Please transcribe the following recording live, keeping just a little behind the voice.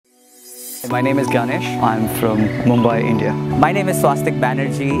My name is Ganesh. I'm from Mumbai, India. My name is Swastik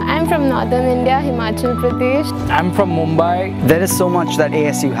Banerjee. I'm from Northern India, Himachal Pradesh. I'm from Mumbai. There is so much that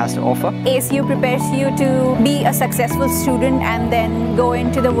ASU has to offer. ASU prepares you to be a successful student and then go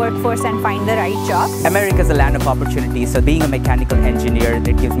into the workforce and find the right job. America is a land of opportunity, so being a mechanical engineer,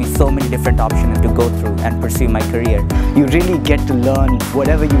 it gives me so many different options to go through and pursue my career. You really get to learn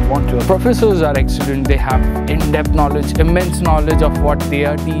whatever you want to. Professors are excellent. They have in-depth knowledge, immense knowledge of what they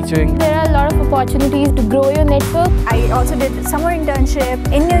are teaching. There are a lot of opportunities to grow your network. I also did a summer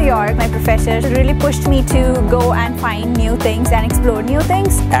internship in New York. My professors really pushed me to go and find new things and explore new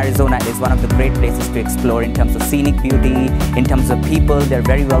things. Arizona is one of the great places to explore in terms of scenic beauty, in terms of people. They're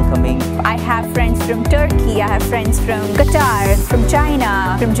very welcoming. I have friends from Turkey, I have friends from Qatar, from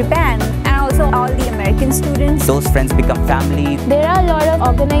China, from Japan, and also all the American students. Those friends become family. There are a lot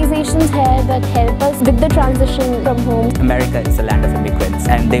of organizations here that help us with the transition from home. America is a land of immigrants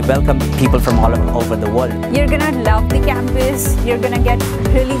and they welcome people from all over the world. You're gonna love the campus, you're gonna get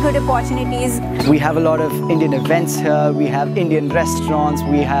really good opportunities. We have a lot of Indian events here, we have Indian restaurants,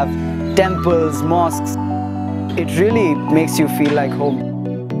 we have temples, mosques. It really makes you feel like home.